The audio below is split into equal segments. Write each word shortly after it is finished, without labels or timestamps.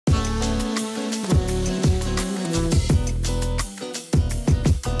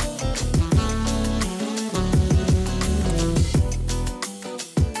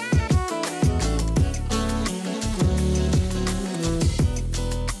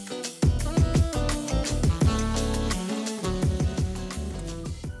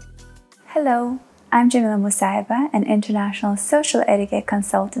Hello, I'm Jamila Musayeva, an international social etiquette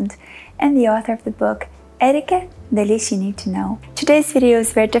consultant and the author of the book Etiquette, the Least You Need to Know. Today's video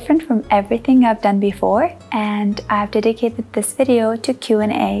is very different from everything I've done before, and I've dedicated this video to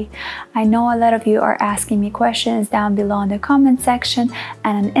Q&A. I know a lot of you are asking me questions down below in the comment section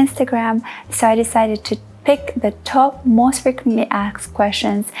and on Instagram, so I decided to pick the top most frequently asked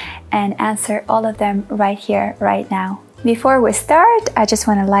questions and answer all of them right here, right now. Before we start, I just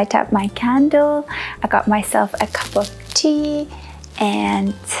want to light up my candle. I got myself a cup of tea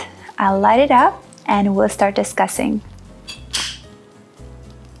and I'll light it up and we'll start discussing.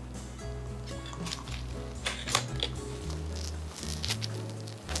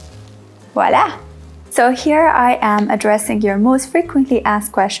 Voila! So here I am addressing your most frequently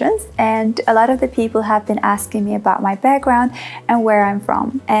asked questions, and a lot of the people have been asking me about my background and where I'm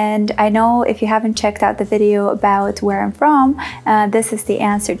from. And I know if you haven't checked out the video about where I'm from, this is the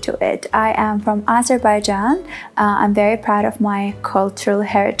answer to it. I am from Azerbaijan. I'm very proud of my cultural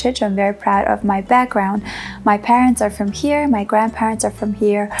heritage. I'm very proud of my background. My parents are from here, my grandparents are from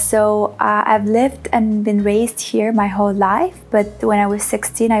here. So I've lived and been raised here my whole life, but when I was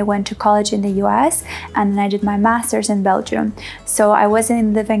 16, I went to college in the US, and then I did my master's in Belgium. So I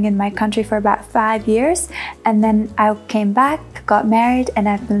wasn't living in my country for about 5 years, and then I came back, got married, and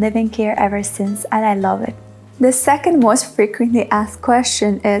I've been living here ever since, and I love it. The second most frequently asked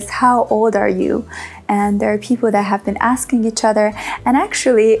question is, how old are you? And there are people that have been asking each other, and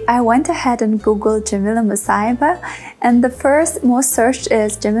actually I went ahead and googled Jamila Musayeva, and the first most searched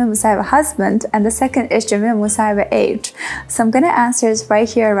is Jamila Musayeva husband, and the second is Jamila Musayeva age. So I'm gonna answer this right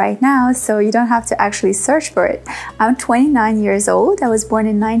here, right now, so you don't have to actually search for it. I'm 29 years old. I was born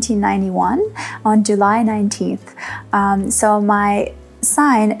in 1991 on July 19th. So my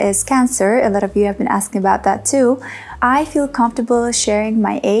sign is Cancer. A lot of you have been asking about that too. I feel comfortable sharing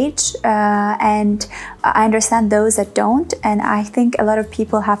my age, and I understand those that don't, and I think a lot of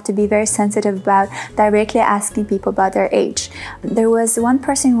people have to be very sensitive about directly asking people about their age. There was one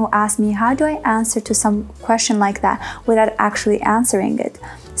person who asked me, how do I answer to some question like that without actually answering it?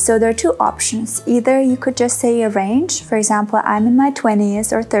 So there are two options. Either you could just say a range, for example, I'm in my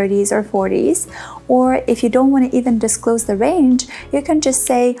 20s or 30s or 40s, or if you don't want to even disclose the range, you can just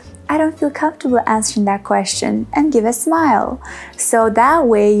say, I don't feel comfortable answering that question, and give a smile. So that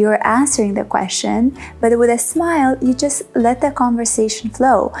way you're answering the question, but with a smile, you just let the conversation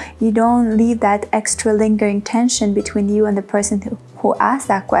flow. You don't leave that extra lingering tension between you and the person who asked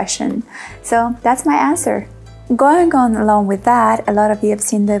that question. So that's my answer. Going on along with that, a lot of you have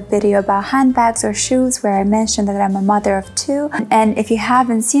seen the video about handbags or shoes where I mentioned that I'm a mother of two. And if you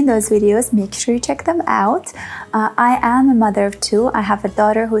haven't seen those videos, make sure you check them out. I am a mother of two. I have a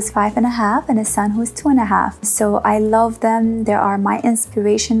daughter who's 5.5 and a son who's 2.5. So I love them. They are my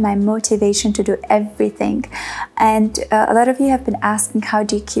inspiration, my motivation to do everything. And a lot of you have been asking, how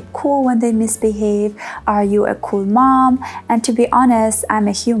do you keep cool when they misbehave? Are you a cool mom? And to be honest, I'm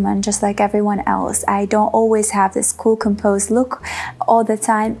a human just like everyone else. I don't always have this cool, composed look all the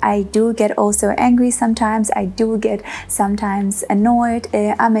time. I do get also angry sometimes. I do get sometimes annoyed.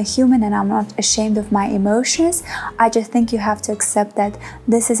 I'm a human and I'm not ashamed of my emotions. I just think you have to accept that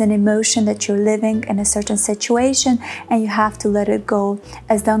this is an emotion that you're living in a certain situation, and you have to let it go.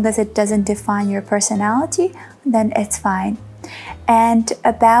 As long as it doesn't define your personality, then it's fine. And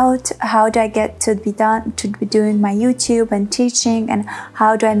about how do I get to be doing my YouTube and teaching, and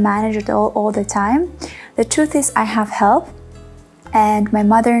how do I manage it all the time? The truth is I have help, and my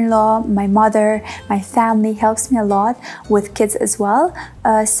mother-in-law, my mother, my family helps me a lot with kids as well.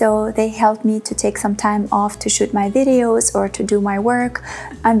 So they help me to take some time off to shoot my videos or to do my work.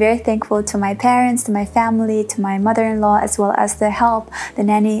 I'm very thankful to my parents, to my family, to my mother-in-law, as well as the help, the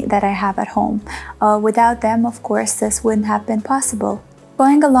nanny that I have at home. Without them, of course, this wouldn't have been possible.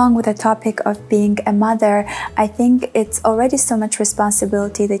 Going along with the topic of being a mother, I think it's already so much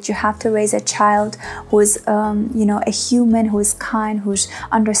responsibility that you have to raise a child who's, a human, who's kind, who's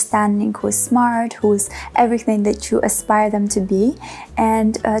understanding, who's smart, who's everything that you aspire them to be.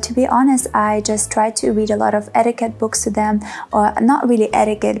 And to be honest, I just try to read a lot of etiquette books to them, or not really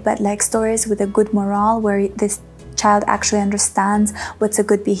etiquette, but like stories with a good morale, where this child actually understands what's a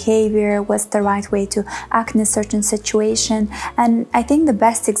good behavior, what's the right way to act in a certain situation. And I think the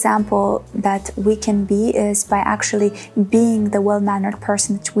best example that we can be is by actually being the well-mannered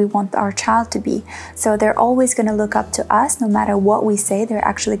person that we want our child to be. So they're always going to look up to us no matter what we say. They're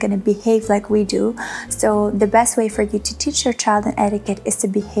actually going to behave like we do. So the best way for you to teach your child an etiquette is to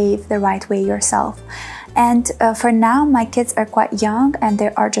behave the right way yourself. And for now, my kids are quite young and they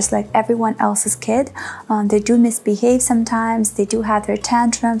are just like everyone else's kid. They do misbehave sometimes, they do have their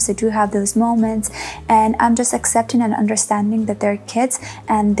tantrums, they do have those moments, and I'm just accepting and understanding that they're kids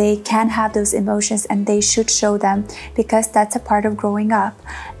and they can have those emotions and they should show them, because that's a part of growing up.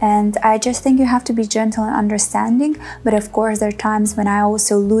 And I just think you have to be gentle and understanding, but of course there are times when I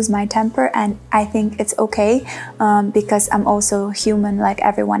also lose my temper, and I think it's okay because I'm also human like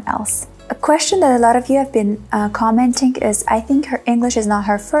everyone else. A question that a lot of you have been commenting is, I think her English is not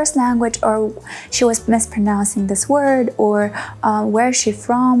her first language, or she was mispronouncing this word, or where is she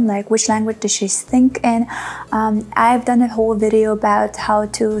from, like which language does she think in. I've done a whole video about how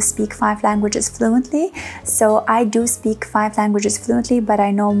to speak 5 languages fluently. So I do speak 5 languages fluently, but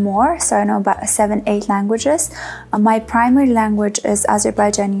I know more, so I know about 7-8 languages. My primary language is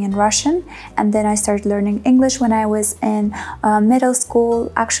Azerbaijani and Russian, and then I started learning English when I was in middle school,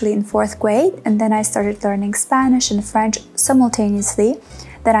 actually in 4th grade, and then I started learning Spanish and French simultaneously.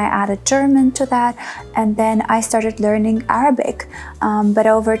 Then I added German to that, and then I started learning Arabic. But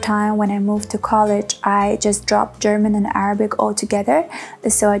over time, when I moved to college, I just dropped German and Arabic altogether.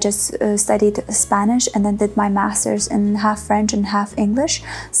 So I just studied Spanish and then did my master's in half French and half English.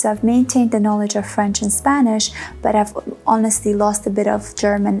 So I've maintained the knowledge of French and Spanish, but I've honestly lost a bit of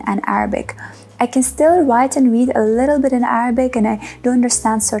German and Arabic. I can still write and read a little bit in Arabic, and I do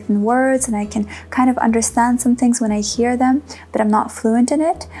understand certain words, and I can kind of understand some things when I hear them, but I'm not fluent in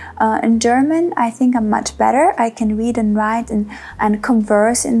it. In German, I think I'm much better. I can read and write and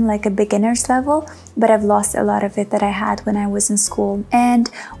converse in like a beginner's level, but I've lost a lot of it that I had when I was in school. And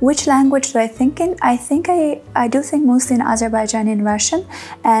which language do I think in? I think I do think mostly in Azerbaijani and Russian,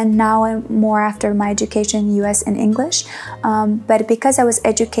 and now I'm more after my education in US in English. But because I was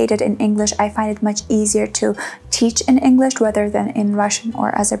educated in English, I find it much easier to teach in English rather than in Russian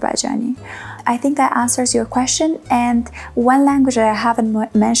or Azerbaijani. I think that answers your question. And one language that I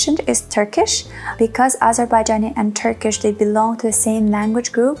haven't mentioned is Turkish, because Azerbaijani and Turkish, they belong to the same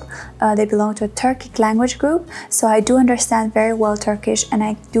language group. They belong to a Turkic language group. So I do understand very well Turkish, and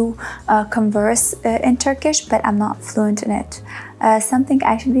I do converse in Turkish, but I'm not fluent in it. Something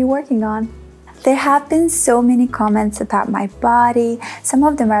I should be working on. There have been so many comments about my body. Some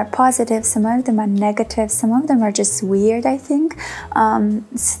of them are positive, some of them are negative, some of them are just weird, I think.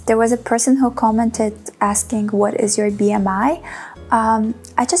 There was a person who commented asking, what is your BMI?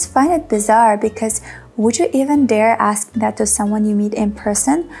 I just find it bizarre, because would you even dare ask that to someone you meet in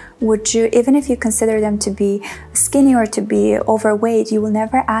person? Would you, even if you consider them to be skinny or to be overweight, you will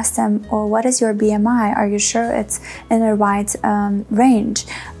never ask them, oh, what is your BMI? Are you sure it's in the right range?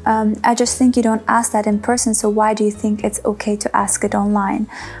 I just think you don't ask that in person, so why do you think it's okay to ask it online?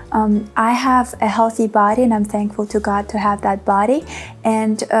 I have a healthy body, and I'm thankful to God to have that body.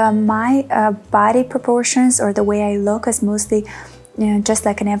 And my body proportions, or the way I look, is mostly, just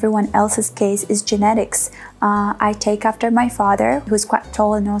like in everyone else's case, is genetics. I take after my father, who's quite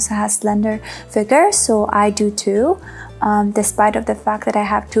tall and also has slender figure, so I do too. Despite of the fact that I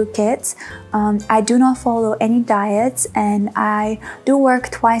have 2 kids, I do not follow any diets, and I do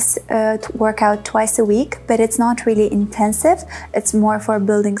work out twice a week, but it's not really intensive. It's more for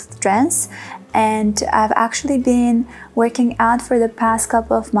building strength. And I've actually been working out for the past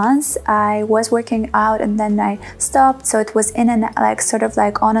couple of months. I was working out and then I stopped, so it was in and like sort of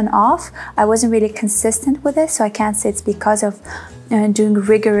like on and off. I wasn't really consistent with it, so I can't say it's because of doing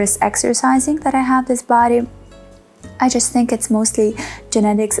rigorous exercising that I have this body. I just think it's mostly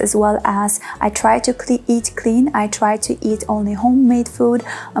genetics, as well as I try to eat clean. I try to eat only homemade food,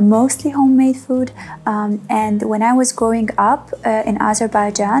 mostly homemade food. And when I was growing up in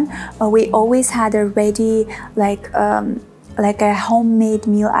Azerbaijan, we always had a ready like a homemade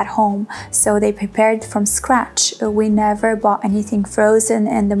meal at home. So they prepared from scratch. We never bought anything frozen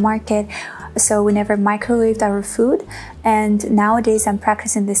in the market. So we never microwaved our food, and nowadays I'm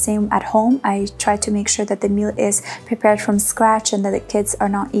practicing the same at home. I try to make sure that the meal is prepared from scratch and that the kids are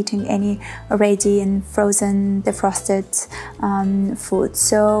not eating any ready and frozen, defrosted food.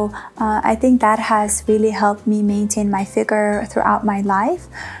 So I think that has really helped me maintain my figure throughout my life.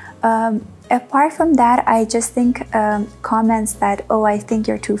 Apart from that, I just think comments that, oh, I think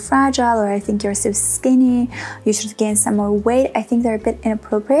you're too fragile, or I think you're so skinny, you should gain some more weight, I think they're a bit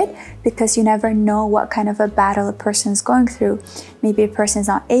inappropriate, because you never know what kind of a battle a person is going through. Maybe a person is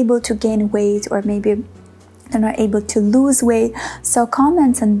not able to gain weight, or maybe they're not able to lose weight. So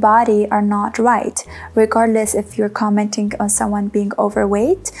comments on body are not right, regardless if you're commenting on someone being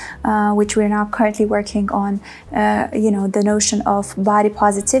overweight, which we're now currently working on, the notion of body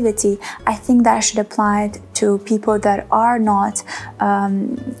positivity. I think that should apply to people that are not,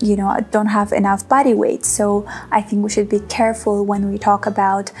 you know, don't have enough body weight. So I think we should be careful when we talk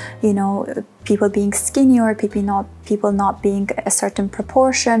about, you know, people being skinny or people not being a certain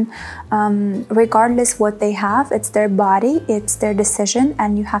proportion. Regardless what they have, it's their body, it's their decision,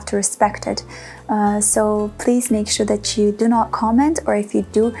 and you have to respect it. So please make sure that you do not comment, or if you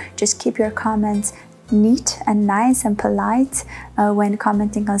do, just keep your comments neat and nice and polite when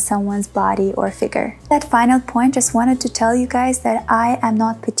commenting on someone's body or figure. That final point, just wanted to tell you guys that I am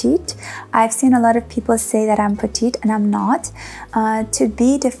not petite. I've seen a lot of people say that I'm petite, and I'm not. To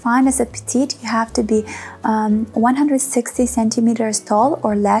be defined as a petite, you have to be 160 centimeters tall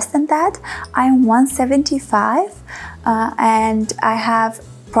or less than that. I'm 175 and I have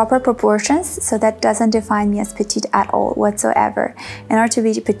proper proportions, so that doesn't define me as petite at all whatsoever. In order to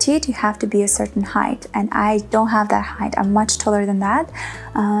be petite, you have to be a certain height, and I don't have that height. I'm much taller than that,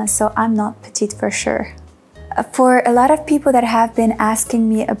 so I'm not petite for sure. For a lot of people that have been asking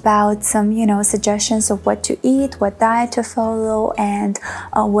me about some, you know, suggestions of what to eat, what diet to follow, and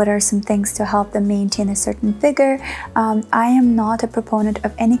what are some things to help them maintain a certain figure, I am not a proponent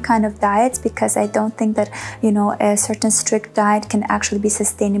of any kind of diets, because I don't think that, you know, a certain strict diet can actually be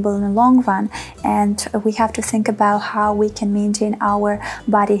sustainable in the long run, and we have to think about how we can maintain our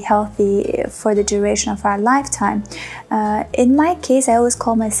body healthy for the duration of our lifetime. In my case, I always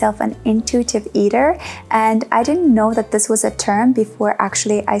call myself an intuitive eater, and I didn't know that this was a term before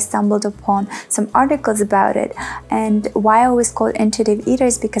actually I stumbled upon some articles about it. And why I always called intuitive eater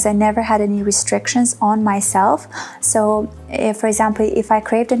is because I never had any restrictions on myself. So if, for example, if I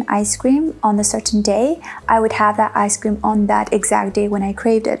craved an ice cream on a certain day, I would have that ice cream on that exact day when I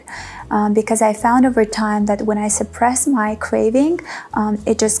craved it. Because I found over time that when I suppress my craving,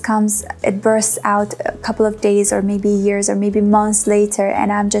 it bursts out a couple of days or maybe years or maybe months later,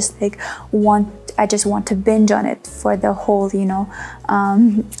 and I'm just like, I just want to binge on it for the whole, you know,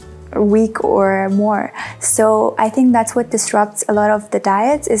 week or more. So I think that's what disrupts a lot of the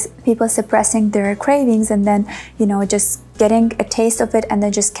diets, is people suppressing their cravings and then, you know, just getting a taste of it and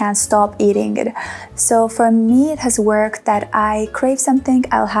then just can't stop eating it. So for me, it has worked that I crave something,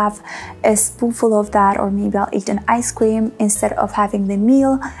 I'll have a spoonful of that, or maybe I'll eat an ice cream instead of having the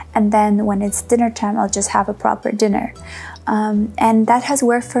meal, and then when it's dinner time, I'll just have a proper dinner. And that has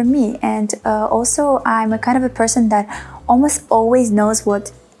worked for me. And also, I'm a kind of a person that almost always knows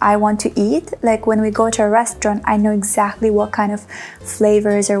what I want to eat. Like when we go to a restaurant, I know exactly what kind of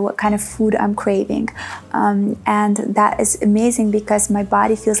flavors or what kind of food I'm craving. And that is amazing because my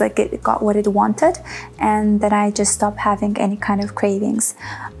body feels like it got what it wanted, and then I just stop having any kind of cravings.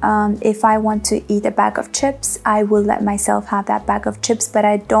 If I want to eat a bag of chips, I will let myself have that bag of chips, but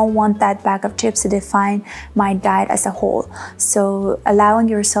I don't want that bag of chips to define my diet as a whole. So allowing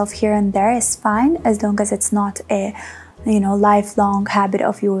yourself here and there is fine, as long as it's not a, you know, lifelong habit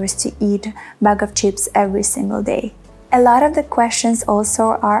of yours to eat a bag of chips every single day. A lot of the questions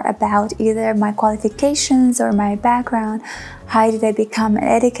also are about either my qualifications or my background. How did I become an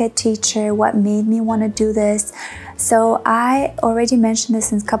etiquette teacher? What made me want to do this? So I already mentioned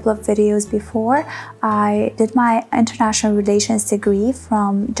this in a couple of videos before. I did my international relations degree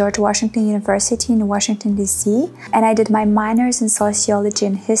from George Washington University in Washington, D.C. and I did my minors in sociology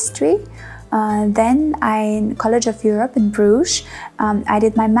and history. Then in College of Europe in Bruges, I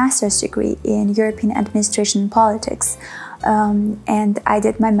did my master's degree in European Administration and Politics. And I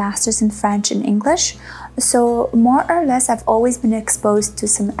did my master's in French and English. So more or less, I've always been exposed to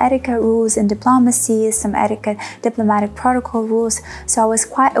some etiquette rules in diplomacy, some etiquette diplomatic protocol rules. So I was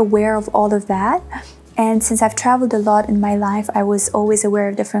quite aware of all of that. And since I've traveled a lot in my life, I was always aware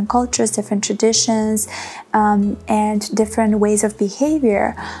of different cultures, different traditions, and different ways of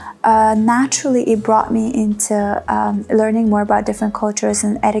behavior. Naturally, it brought me into learning more about different cultures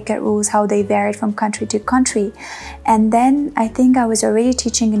and etiquette rules, how they varied from country to country. And then I think I was already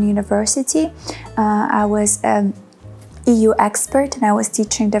teaching in university. I was EU expert, and I was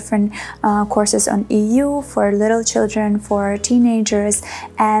teaching different courses on EU for little children, for teenagers,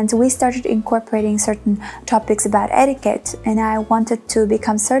 and we started incorporating certain topics about etiquette, and I wanted to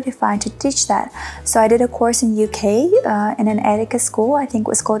become certified to teach that. So I did a course in UK in an etiquette school. I think it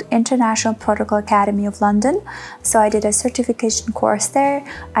was called International Protocol Academy of London. So I did a certification course there.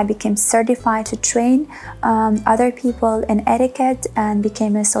 I became certified to train other people in etiquette and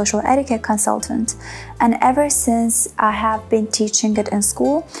became a social etiquette consultant. And ever since I have been teaching it in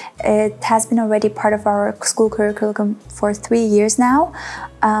school. It has been already part of our school curriculum for 3 years now.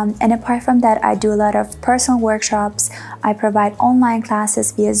 And apart from that, I do a lot of personal workshops. I provide online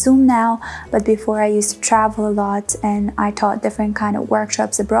classes via Zoom now, but before I used to travel a lot and I taught different kind of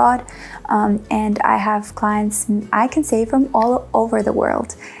workshops abroad. And I have clients, I can say, from all over the world,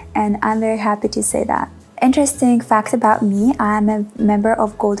 and I'm very happy to say that. Interesting fact about me, I am a member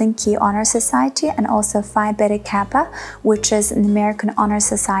of Golden Key Honor Society and also Phi Beta Kappa, which is an American honor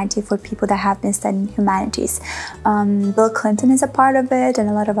society for people that have been studying humanities. Bill Clinton is a part of it, and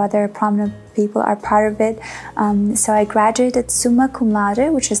a lot of other prominent people are part of it. So I graduated summa cum laude,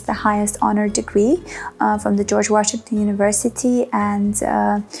 which is the highest honor degree from the George Washington University, and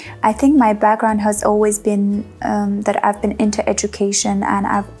I think my background has always been that I've been into education, and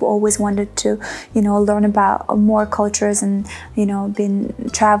I've always wanted to, learn about more cultures and,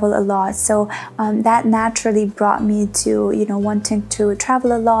 travel a lot. So that naturally brought me to, wanting to travel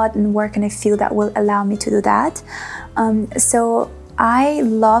a lot and work in a field that will allow me to do that. So I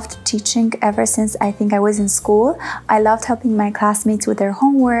loved teaching ever since I think I was in school. I loved helping my classmates with their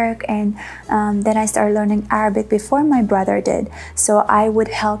homework, and then I started learning Arabic before my brother did. So I would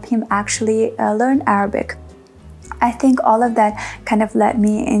help him actually learn Arabic. I think all of that kind of led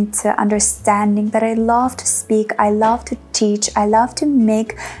me into understanding that I love to speak, I love to teach, I love to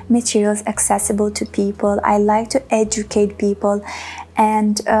make materials accessible to people, I like to educate people,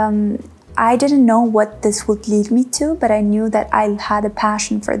 and I didn't know what this would lead me to, but I knew that I had a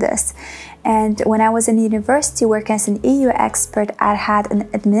passion for this. And when I was in university working as an EU expert, I had an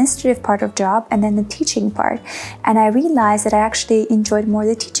administrative part of job and then the teaching part. And I realized that I actually enjoyed more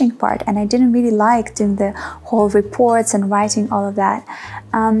the teaching part, and I didn't really like doing the whole reports and writing all of that.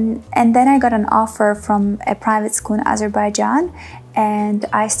 And then I got an offer from a private school in Azerbaijan, and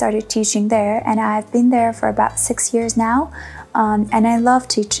I started teaching there, and I've been there for about 6 years now. And I love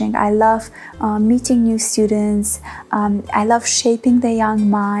teaching. I love meeting new students. I love shaping the young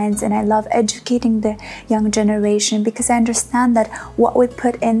minds, and I love educating the young generation, because I understand that what we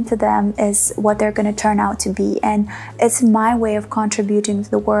put into them is what they're going to turn out to be. And it's my way of contributing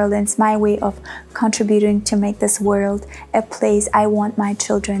to the world, and it's my way of contributing to make this world a place I want my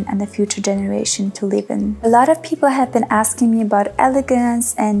children and the future generation to live in. A lot of people have been asking me about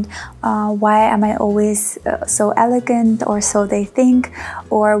elegance and why am I always so elegant, or so they think,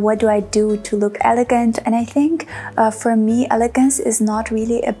 or what do I do to look elegant. And I think for me, elegance is not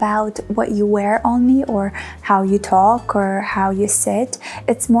really about what you wear only, or how you talk, or how you sit.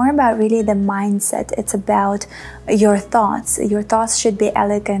 It's more about really the mindset. It's about your thoughts. Your thoughts should be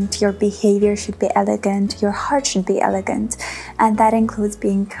elegant, your behavior should be elegant, your heart should be elegant, and that includes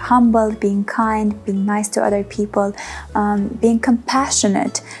being humble, being kind, being nice to other people, being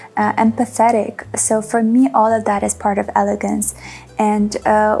compassionate, empathetic. So for me, all of that is part of elegance. And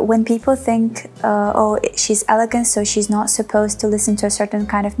when people think, oh, she's elegant, so she's not supposed to listen to a certain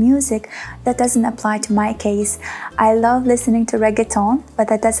kind of music, that doesn't apply to my case. I love listening to reggaeton, but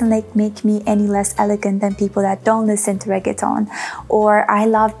that doesn't make me any less elegant than people that don't listen to reggaeton. Or I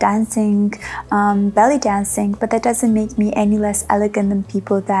love dancing, belly dancing, but that doesn't make me any less elegant than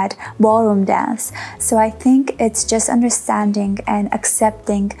people that ballroom dance. So I think it's just understanding and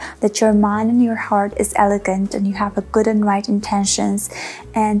accepting that your mind and your heart is elegant, and you have a good and right intention.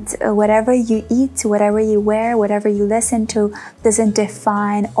 And whatever you eat, whatever you wear, whatever you listen to doesn't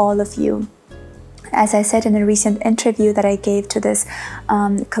define all of you. As I said in a recent interview that I gave to this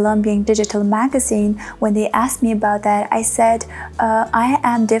Colombian digital magazine, when they asked me about that, I said, I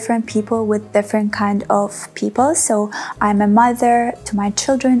am different people with different kind of people. So I'm a mother to my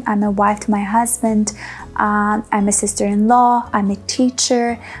children, I'm a wife to my husband, I'm a sister-in-law, I'm a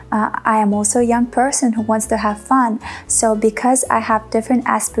teacher, I am also a young person who wants to have fun. So because I have different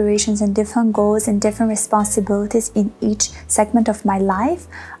aspirations and different goals and different responsibilities in each segment of my life,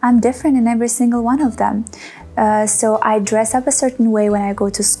 I'm different in every single one of them. So I dress up a certain way when I go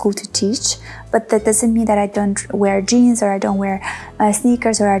to school to teach, but that doesn't mean that I don't wear jeans, or I don't wear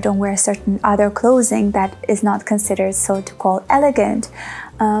sneakers, or I don't wear certain other clothing that is not considered so-called elegant.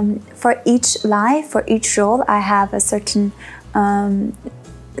 For each life, for each role, I have a certain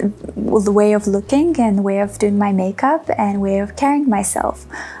way of looking and way of doing my makeup and way of carrying myself.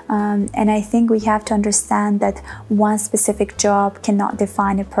 And I think we have to understand that one specific job cannot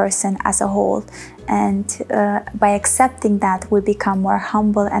define a person as a whole. And by accepting that, we become more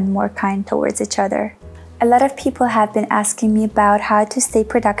humble and more kind towards each other. A lot of people have been asking me about how to stay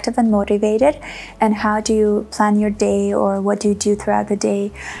productive and motivated, and how do you plan your day, or what do you do throughout the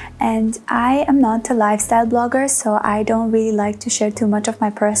day. And I am not a lifestyle blogger, so I don't really like to share too much of my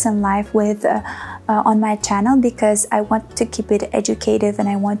personal life with on my channel, because I want to keep it educative and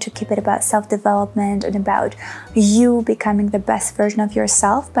I want to keep it about self-development and about you becoming the best version of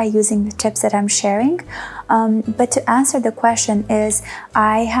yourself by using the tips that I'm sharing. But to answer the question is,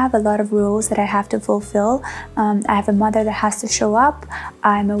 I have a lot of roles that I have to fulfill. I have a mother that has to show up.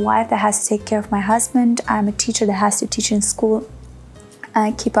 I'm a wife that has to take care of my husband. I'm a teacher that has to teach in school,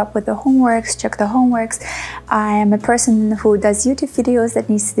 keep up with the homeworks, check the homeworks. I am a person who does YouTube videos that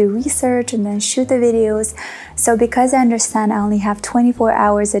needs to do research and then shoot the videos. So because I understand I only have 24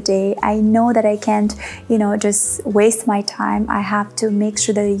 hours a day, I know that I can't, just waste my time. I have to make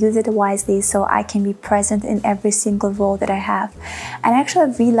sure that I use it wisely so I can be present in every single role that I have. And actually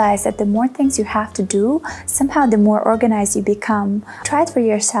I've realized that the more things you have to do, somehow the more organized you become. Try it for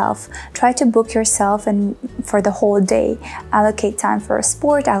yourself. Try to book yourself and for the whole day. Allocate time for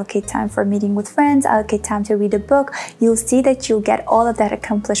sport, allocate time for meeting with friends, allocate time to read a book. You'll see that you'll get all of that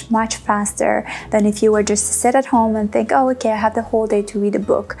accomplished much faster than if you were just to sit at home and think, oh, okay, I have the whole day to read a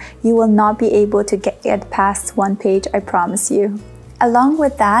book. You will not be able to get past one page, I promise you. Along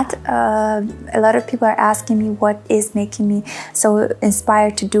with that, a lot of people are asking me what is making me so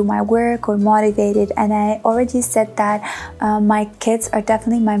inspired to do my work or motivated, and I already said that my kids are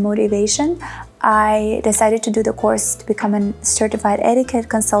definitely my motivation. I decided to do the course to become a certified etiquette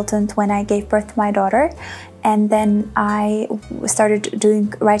consultant when I gave birth to my daughter. And then I started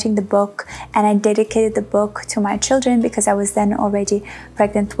writing the book, and I dedicated the book to my children because I was then already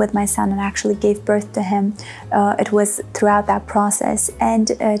pregnant with my son and actually gave birth to him. It was throughout that process. And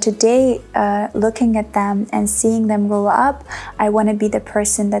today, looking at them and seeing them grow up, I want to be the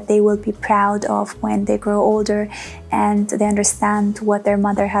person that they will be proud of when they grow older and they understand what their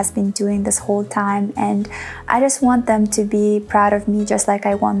mother has been doing this whole time. And I just want them to be proud of me just like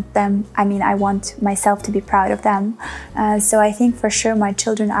I want myself to be proud of them. So I think for sure my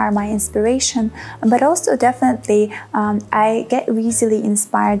children are my inspiration, but also definitely I get easily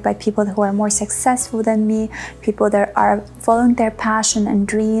inspired by people who are more successful than me, people that are following their passion and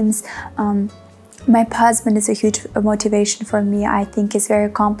dreams. My husband is a huge motivation for me. I think he's very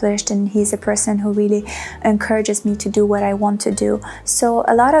accomplished and he's a person who really encourages me to do what I want to do. So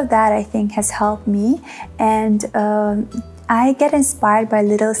a lot of that I think has helped me, and I get inspired by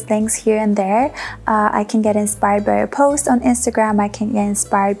little things here and there. I can get inspired by a post on Instagram. I can get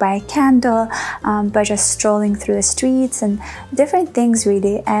inspired by a candle, by just strolling through the streets and different things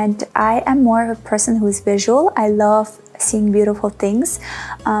really. And I am more of a person who's visual. I love seeing beautiful things.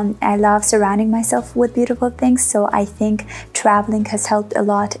 I love surrounding myself with beautiful things, so I think traveling has helped a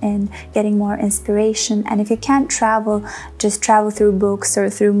lot in getting more inspiration. And if you can't travel, just travel through books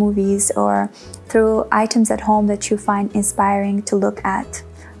or through movies or through items at home that you find inspiring to look at.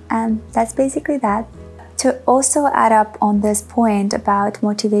 And that's basically that. To also add up on this point about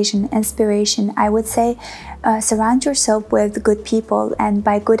motivation, inspiration, I would say surround yourself with good people, and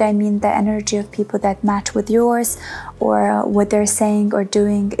by good I mean the energy of people that match with yours, or what they're saying or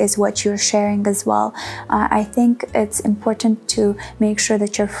doing is what you're sharing as well. I think it's important to make sure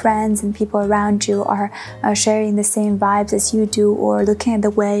that your friends and people around you are sharing the same vibes as you do, or looking at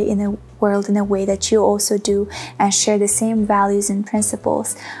the world in a way that you also do and share the same values and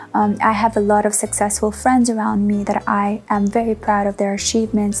principles. I have a lot of successful friends around me that I am very proud of their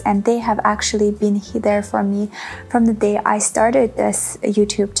achievements, and they have actually been there for me from the day I started this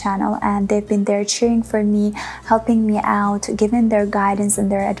YouTube channel, and they've been there cheering for me, helping me out, giving their guidance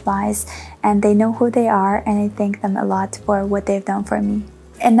and their advice, and they know who they are, and I thank them a lot for what they've done for me.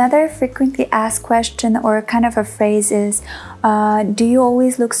 Another frequently asked question or kind of a phrase is, do you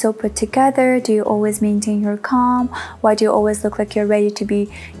always look so put together? Do you always maintain your calm? Why do you always look like you're ready to be,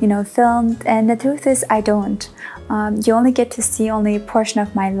 filmed? And the truth is, I don't. You only get to see only a portion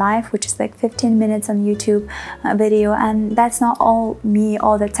of my life, which is like 15 minutes on YouTube video, and that's not all me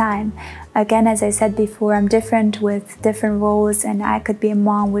all the time. Again, as I said before, I'm different with different roles, and I could be a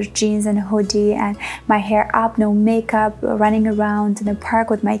mom with jeans and a hoodie and my hair up, no makeup, running around in a park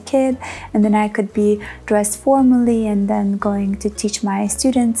with my kid, and then I could be dressed formally and then going to teach my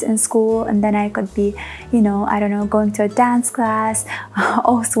students in school, and then I could be, I don't know, going to a dance class,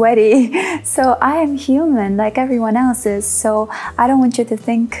 all sweaty. So I am human like everyone else is, so I don't want you to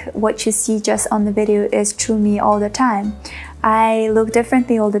think what you see just on the video is true me all the time. I look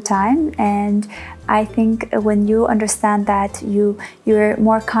differently all the time, and I think when you understand that, you're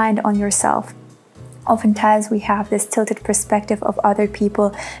more kind on yourself. Oftentimes we have this tilted perspective of other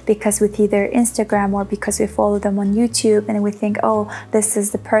people because we see their Instagram or because we follow them on YouTube, and we think, oh, this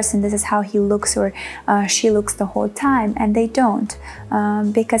is the person, this is how he looks or she looks the whole time, and they don't,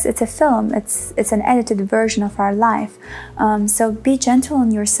 because it's a film, it's an edited version of our life. So be gentle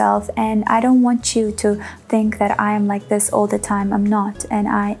on yourself, and I don't want you to think that I am like this all the time. I'm not, and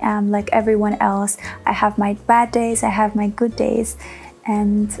I am like everyone else. I have my bad days, I have my good days.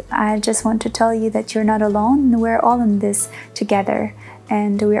 And I just want to tell you that you're not alone. We're all in this together,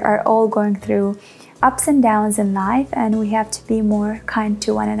 and we are all going through ups and downs in life, and we have to be more kind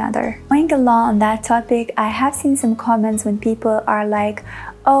to one another. Going along on that topic, I have seen some comments when people are like,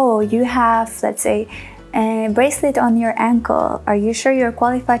 oh, you have, let's say, a bracelet on your ankle. Are you sure you're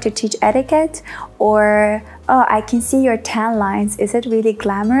qualified to teach etiquette? Or, oh, I can see your tan lines. Is it really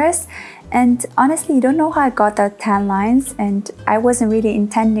glamorous? And honestly, you don't know how I got that tan lines, and I wasn't really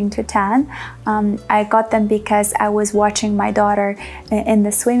intending to tan. I got them because I was watching my daughter in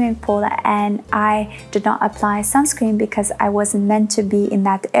the swimming pool, and I did not apply sunscreen because I wasn't meant to be in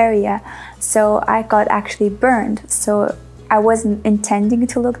that area. So I got actually burned. So I wasn't intending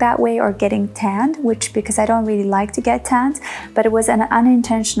to look that way or getting tanned, because I don't really like to get tanned, but it was an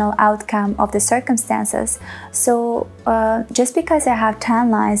unintentional outcome of the circumstances. So just because I have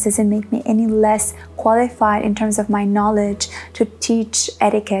tan lines doesn't make me any less qualified in terms of my knowledge to teach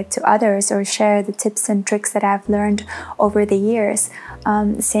etiquette to others or share the tips and tricks that I've learned over the years.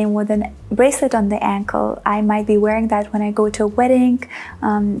 Same with a bracelet on the ankle. I might be wearing that when I go to a wedding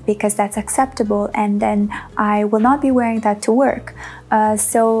because that's acceptable, and then I will not be wearing that to work.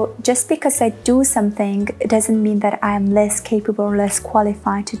 So just because I do something, it doesn't mean that I am less capable or less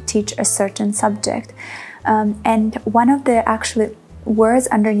qualified to teach a certain subject. And one of the actually words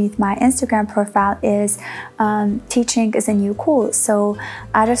underneath my Instagram profile is teaching is a new cool. So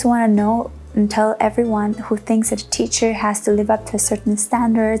I just want to know and tell everyone who thinks that a teacher has to live up to certain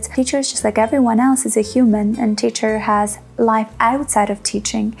standards. Teacher is just like everyone else, is a human, and teacher has life outside of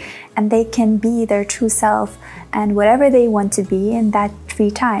teaching, and they can be their true self and whatever they want to be in that free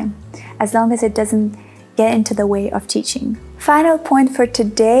time, as long as it doesn't get into the way of teaching. Final point for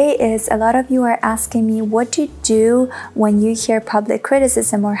today is, a lot of you are asking me, what do you do when you hear public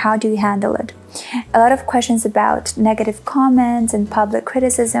criticism, or how do you handle it? A lot of questions about negative comments and public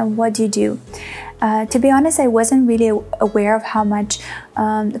criticism. What do you do? To be honest, I wasn't really aware of how much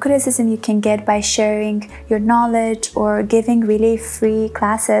criticism you can get by sharing your knowledge or giving really free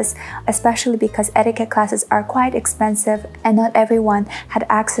classes, especially because etiquette classes are quite expensive and not everyone had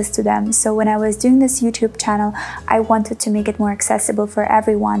access to them. So when I was doing this YouTube channel, I wanted to make it more accessible for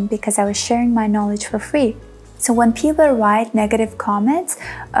everyone because I was sharing my knowledge for free. So when people write negative comments,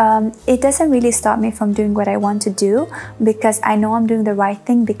 it doesn't really stop me from doing what I want to do, because I know I'm doing the right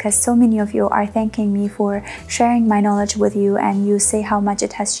thing, because so many of you are thanking me for sharing my knowledge with you, and you say how much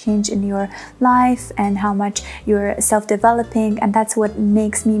it has changed in your life and how much you're self-developing, and that's what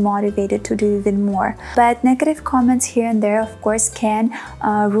makes me motivated to do even more. But negative comments here and there, of course, can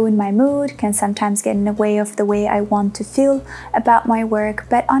ruin my mood, can sometimes get in the way of the way I want to feel about my work.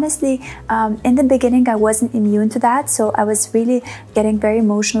 But honestly, in the beginning, I wasn't immune to that, so I was really getting very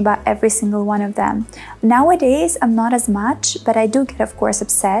emotional about every single one of them. Nowadays, I'm not as much, but I do get, of course,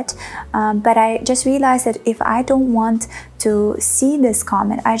 upset. But I just realized that if I don't want to see this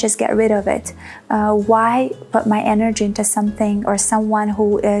comment, I just get rid of it. Why put my energy into something or someone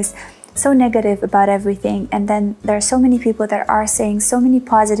who is so negative about everything? And then there are so many people that are saying so many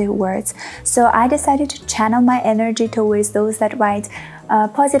positive words. So I decided to channel my energy towards those that write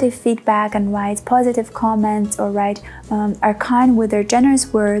positive feedback and write positive comments, or are kind with their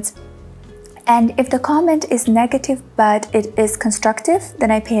generous words. And if the comment is negative but it is constructive, then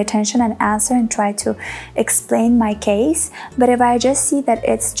I pay attention and answer and try to explain my case. But if I just see that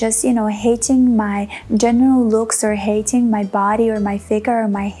it's just, hating my general looks, or hating my body or my figure or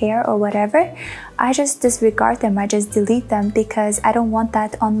my hair or whatever, I just disregard them. I just delete them, because I don't want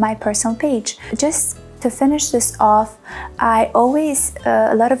that on my personal page. Just to finish this off, I always,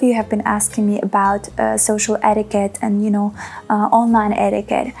 a lot of you have been asking me about social etiquette and, online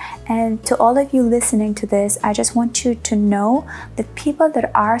etiquette. And to all of you listening to this, I just want you to know that people that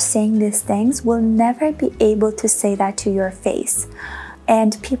are saying these things will never be able to say that to your face.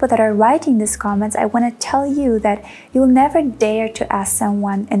 And people that are writing these comments, I want to tell you that you will never dare to ask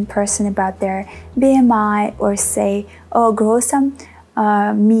someone in person about their BMI, or say, oh, grow some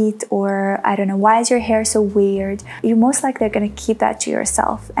meat, or I don't know, why is your hair so weird? You most likely are going to keep that to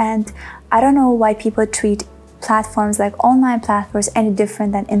yourself. And I don't know why people treat platforms like online platforms any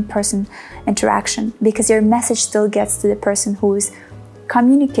different than in-person interaction, because your message still gets to the person who's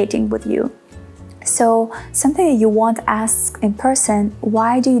communicating with you. So something that you won't ask in person,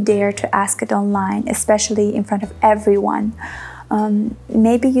 why do you dare to ask it online, especially in front of everyone?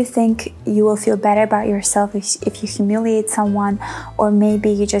 Maybe you think you will feel better about yourself if you humiliate someone, or maybe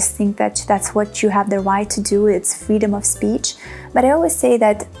you just think that that's what you have the right to do. It's freedom of speech. But I always say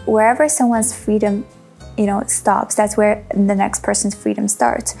that wherever someone's freedom, stops, that's where the next person's freedom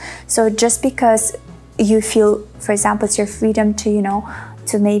starts. So just because you feel, for example, it's your freedom to,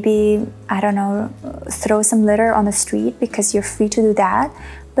 to maybe, I don't know, throw some litter on the street, because you're free to do that.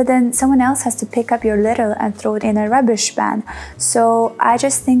 But then someone else has to pick up your litter and throw it in a rubbish bin. So I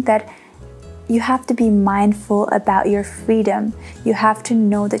just think that you have to be mindful about your freedom. You have to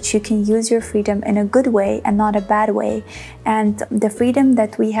know that you can use your freedom in a good way and not a bad way. And the freedom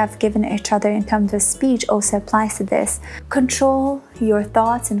that we have given each other in terms of speech also applies to this. Control your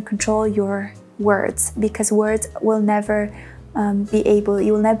thoughts and control your words, because words will never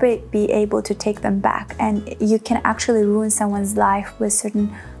you will never be able to take them back, and you can actually ruin someone's life with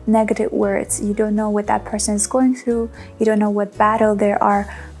certain negative words. You don't know what that person is going through, you don't know what battle they are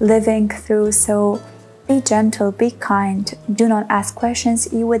living through. So be gentle, be kind, do not ask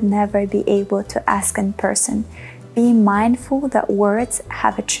questions you would never be able to ask in person. Be mindful that words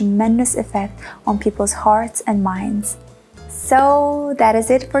have a tremendous effect on people's hearts and minds. So that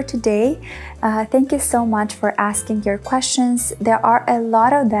is it for today. Thank you so much for asking your questions. There are a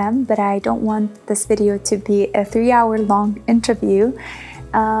lot of them, but I don't want this video to be a 3-hour long interview.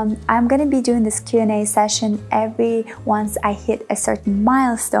 I'm going to be doing this Q&A session once I hit a certain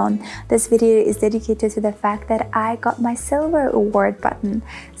milestone. This video is dedicated to the fact that I got my silver award button.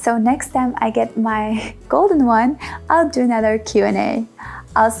 So next time I get my golden one, I'll do another Q&A.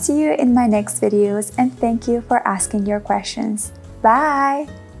 I'll see you in my next videos, and thank you for asking your questions. Bye!